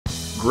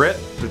Grit,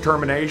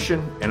 determination,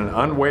 and an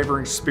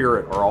unwavering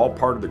spirit are all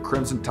part of the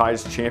Crimson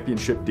Tide's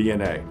championship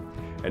DNA.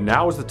 And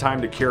now is the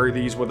time to carry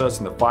these with us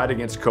in the fight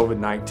against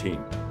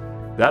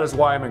COVID-19. That is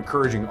why I'm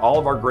encouraging all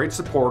of our great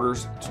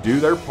supporters to do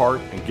their part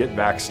and get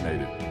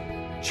vaccinated.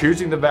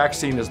 Choosing the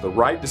vaccine is the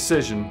right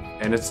decision,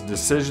 and it's a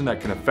decision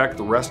that can affect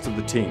the rest of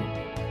the team.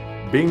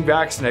 Being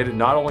vaccinated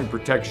not only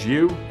protects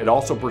you, it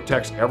also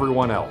protects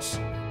everyone else.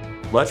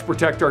 Let's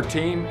protect our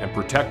team and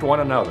protect one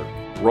another.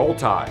 Roll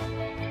Tide.